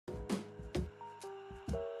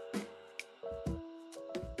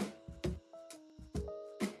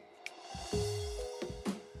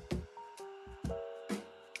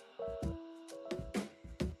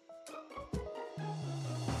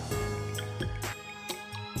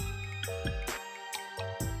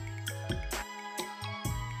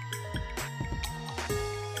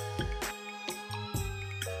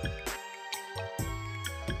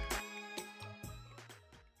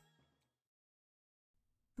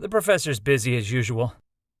The professor's busy as usual.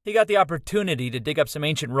 He got the opportunity to dig up some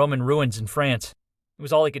ancient Roman ruins in France. It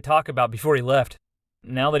was all he could talk about before he left.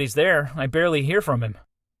 Now that he's there, I barely hear from him.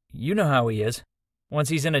 You know how he is. Once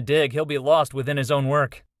he's in a dig, he'll be lost within his own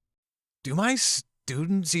work. Do my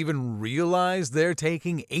students even realize they're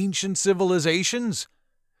taking ancient civilizations?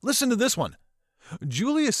 Listen to this one.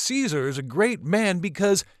 Julius Caesar is a great man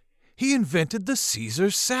because he invented the Caesar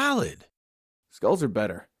salad. Skulls are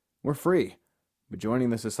better. We're free. But joining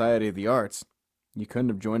the Society of the Arts, you couldn't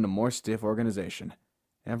have joined a more stiff organization.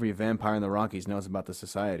 Every vampire in the Rockies knows about the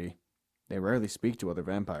Society. They rarely speak to other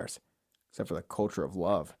vampires, except for the culture of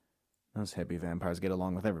love. Those hippie vampires get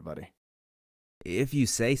along with everybody. If you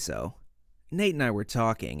say so. Nate and I were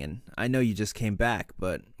talking, and I know you just came back,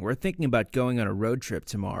 but we're thinking about going on a road trip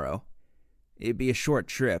tomorrow. It'd be a short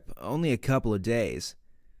trip, only a couple of days.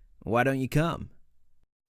 Why don't you come?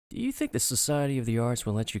 Do you think the Society of the Arts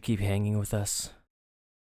will let you keep hanging with us?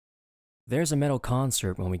 There's a metal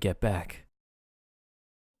concert when we get back.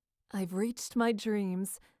 I've reached my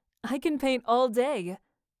dreams. I can paint all day.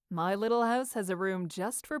 My little house has a room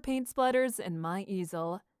just for paint splatters and my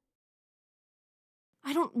easel.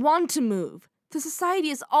 I don't want to move. The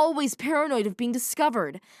society is always paranoid of being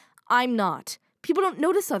discovered. I'm not. People don't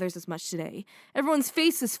notice others as much today. Everyone's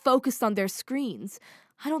face is focused on their screens.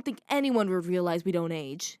 I don't think anyone would realize we don't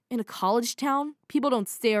age. In a college town, people don't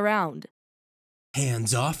stay around.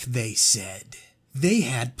 Hands off, they said. They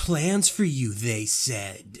had plans for you, they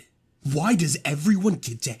said. Why does everyone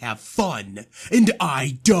get to have fun, and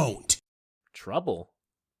I don't? Trouble?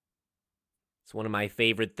 It's one of my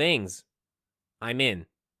favorite things. I'm in.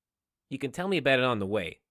 You can tell me about it on the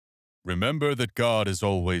way. Remember that God is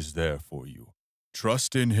always there for you.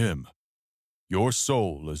 Trust in Him. Your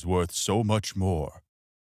soul is worth so much more.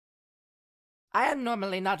 I am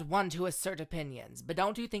normally not one to assert opinions, but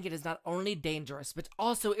don't you think it is not only dangerous, but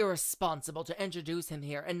also irresponsible to introduce him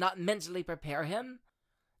here and not mentally prepare him?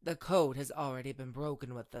 The code has already been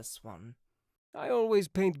broken with this one. I always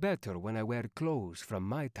paint better when I wear clothes from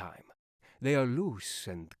my time. They are loose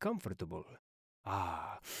and comfortable.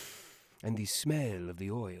 Ah, and the smell of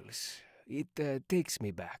the oils. It takes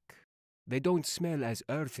me back. They don't smell as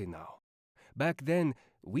earthy now. Back then,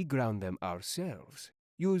 we ground them ourselves.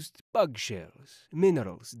 Used bug shells,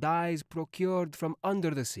 minerals, dyes procured from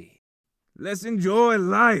under the sea. Let's enjoy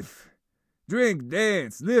life. Drink,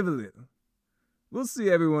 dance, live a little. We'll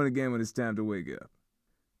see everyone again when it's time to wake up.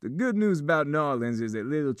 The good news about New Orleans is that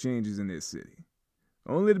little changes in this city.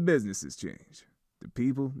 Only the businesses change. The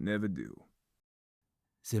people never do.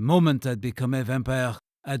 The moment I'd become a vampire,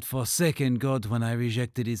 I'd forsaken God when I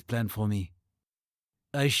rejected his plan for me.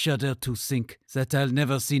 I shudder to think that I'll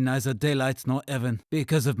never see neither daylight nor heaven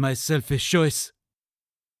because of my selfish choice.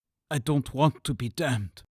 I don't want to be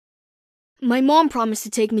damned. My mom promised to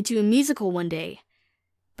take me to a musical one day,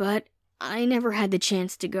 but I never had the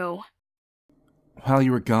chance to go. While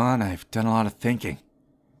you were gone, I've done a lot of thinking.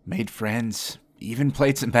 Made friends, even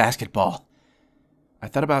played some basketball. I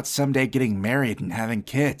thought about someday getting married and having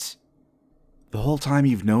kids. The whole time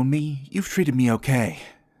you've known me, you've treated me okay.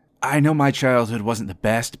 I know my childhood wasn't the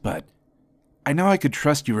best, but I know I could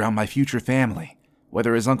trust you around my future family,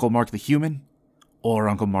 whether as Uncle Mark the human or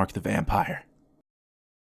Uncle Mark the vampire.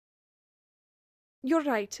 You're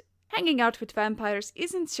right. Hanging out with vampires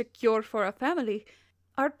isn't secure for a family.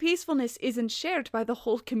 Our peacefulness isn't shared by the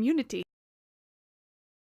whole community.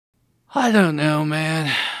 I don't know,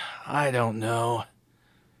 man. I don't know.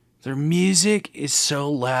 Their music is so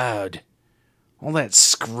loud. All that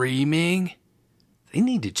screaming. They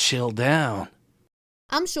need to chill down.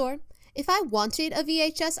 I'm sure. If I wanted a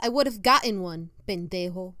VHS, I would have gotten one,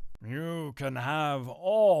 pendejo. You can have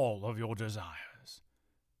all of your desires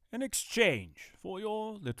in exchange for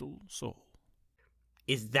your little soul.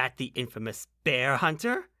 Is that the infamous bear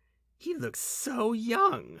hunter? He looks so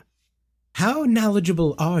young. How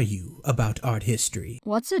knowledgeable are you about art history?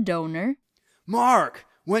 What's a donor? Mark,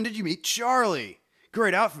 when did you meet Charlie?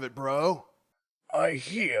 Great outfit, bro. I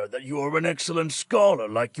hear that you are an excellent scholar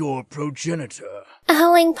like your progenitor. A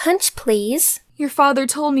Howling Punch, please. Your father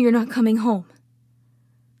told me you're not coming home.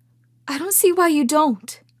 I don't see why you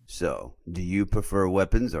don't. So, do you prefer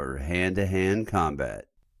weapons or hand-to-hand combat?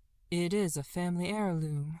 It is a family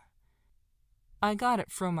heirloom. I got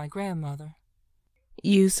it from my grandmother.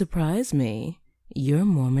 You surprise me. You're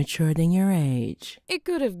more mature than your age. It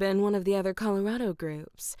could have been one of the other Colorado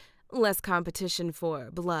groups. Less competition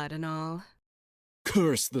for blood and all.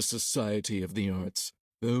 Curse the Society of the Arts.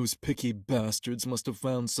 Those picky bastards must have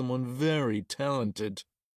found someone very talented.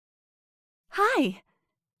 Hi!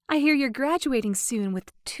 I hear you're graduating soon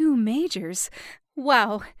with 2 majors.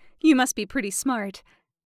 Wow, you must be pretty smart.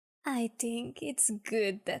 I think it's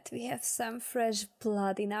good that we have some fresh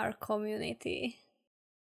blood in our community.